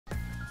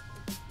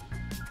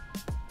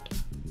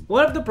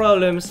One of the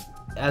problems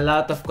a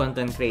lot of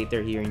content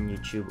creator here in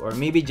YouTube, or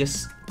maybe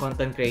just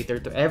content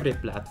creator to every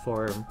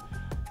platform,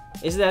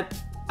 is that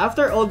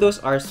after all those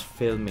hours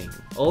filming,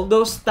 all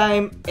those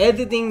time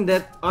editing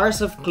that hours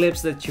of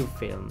clips that you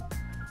film,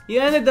 you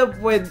ended up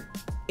with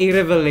a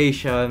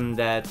revelation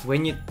that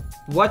when you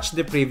watch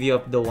the preview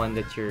of the one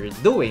that you're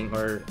doing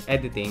or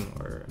editing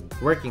or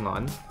working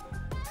on,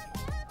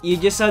 you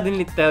just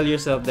suddenly tell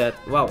yourself that,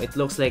 wow, it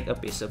looks like a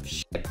piece of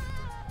shit.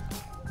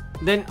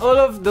 Then all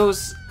of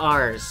those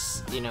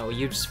hours,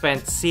 you've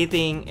spent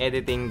sitting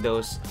editing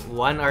those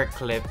 1 hour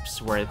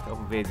clips worth of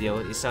video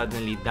is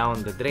suddenly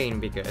down the drain,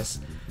 because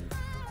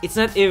it's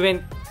not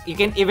even, you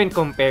can't even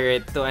compare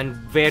it to a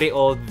very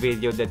old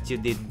video that you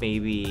did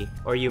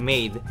you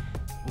made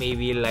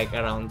maybe like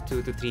around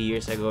 2 to 3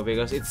 years ago,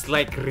 because it's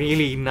like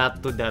really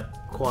not to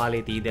that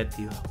quality that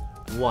you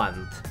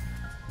want.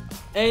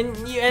 And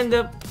you end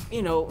up,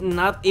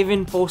 not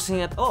even posting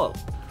at all.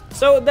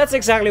 So that's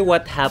exactly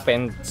what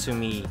happened to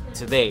me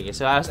today.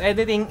 So I was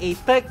editing a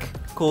tech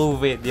cool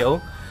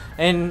video,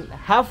 and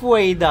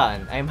halfway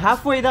done. I'm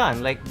halfway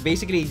done. Like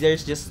basically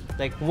there's just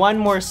like one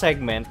more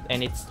segment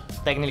and it's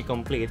technically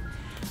complete.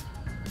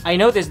 I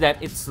noticed that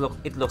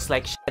it looks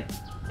like shit,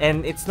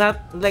 and it's not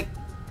like,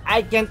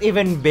 I can't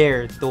even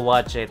bear to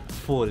watch it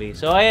fully.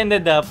 So I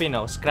ended up,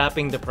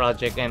 scrapping the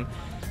project and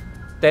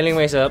telling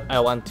myself I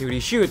want to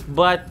reshoot.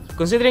 But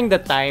considering the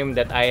time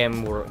that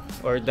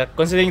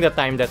considering the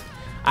time that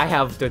I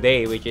have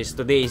today, which is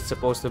today is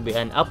supposed to be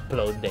an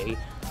upload day,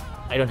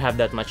 I don't have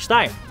that much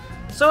time.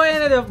 So I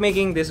ended up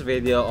making this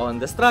video on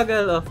the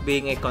struggle of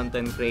being a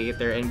content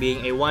creator and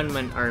being a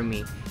one-man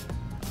army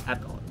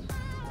at all.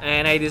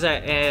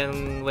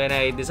 And when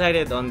I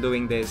decided on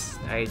doing this,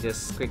 I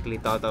just quickly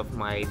thought of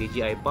my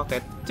DJI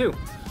Pocket 2,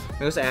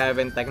 because I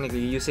haven't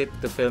technically used it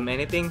to film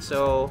anything.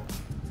 So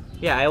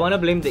yeah, I want to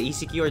blame the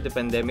ECQ or the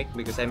pandemic,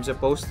 because I'm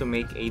supposed to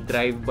make a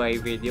drive-by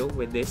video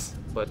with this,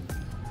 but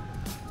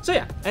so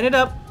yeah, ended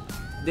up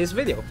this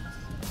video.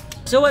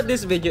 So what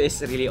this video is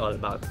really all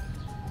about,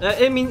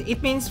 it means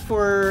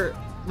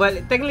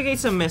technically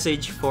it's a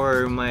message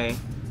for my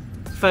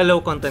fellow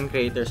content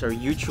creators or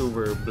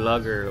YouTuber,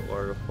 blogger,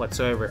 or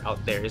whatsoever out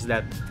there, is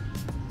that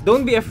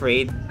don't be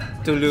afraid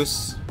to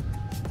lose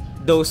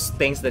those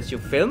things that you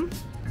film,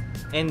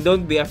 and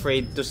don't be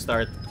afraid to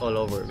start all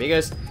over.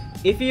 Because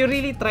if you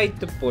really try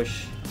to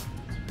push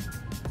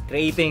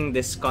creating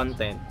this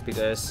content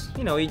because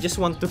you just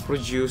want to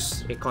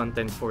produce a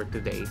content for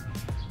today,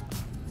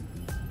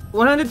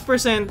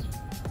 100%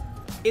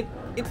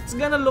 it's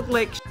gonna look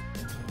like shit.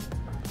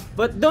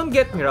 But don't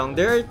get me wrong,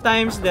 there are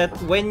times that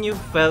when you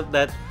felt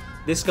that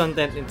this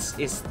content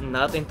is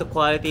not into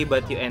quality,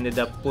 but you ended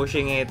up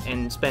pushing it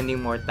and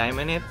spending more time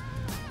on it,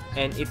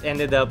 and it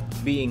ended up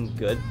being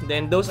good,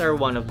 then those are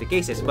one of the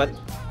cases. But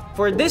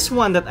for this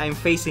one that I'm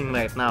facing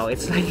right now,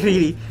 it's like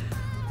really,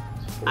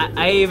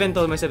 I even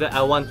told myself that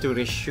I want to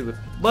reshoot.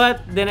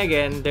 But then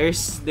again,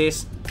 there's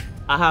this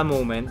aha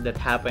moment that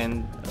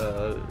happened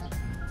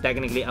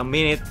technically a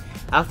minute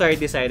after I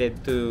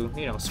decided to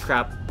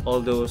scrap all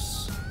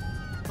those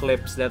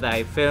clips that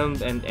I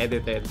filmed and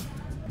edited.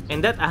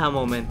 And that aha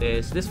moment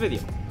is this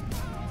video.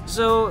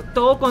 So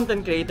to all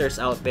content creators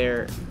out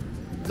there,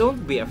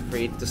 don't be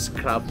afraid to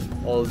scrap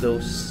all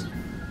those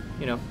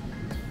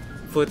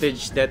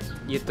footage that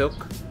you took.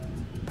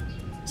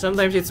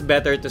 Sometimes it's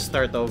better to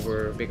start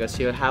over, because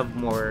you'll have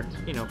more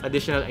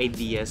additional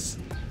ideas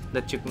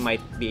that you might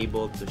be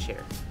able to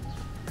share.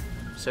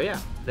 So yeah,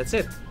 that's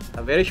it.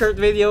 A very short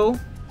video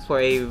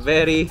for a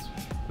very,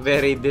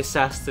 very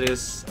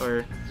disastrous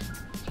or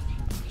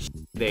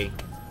day.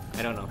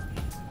 I don't know.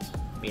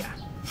 Yeah.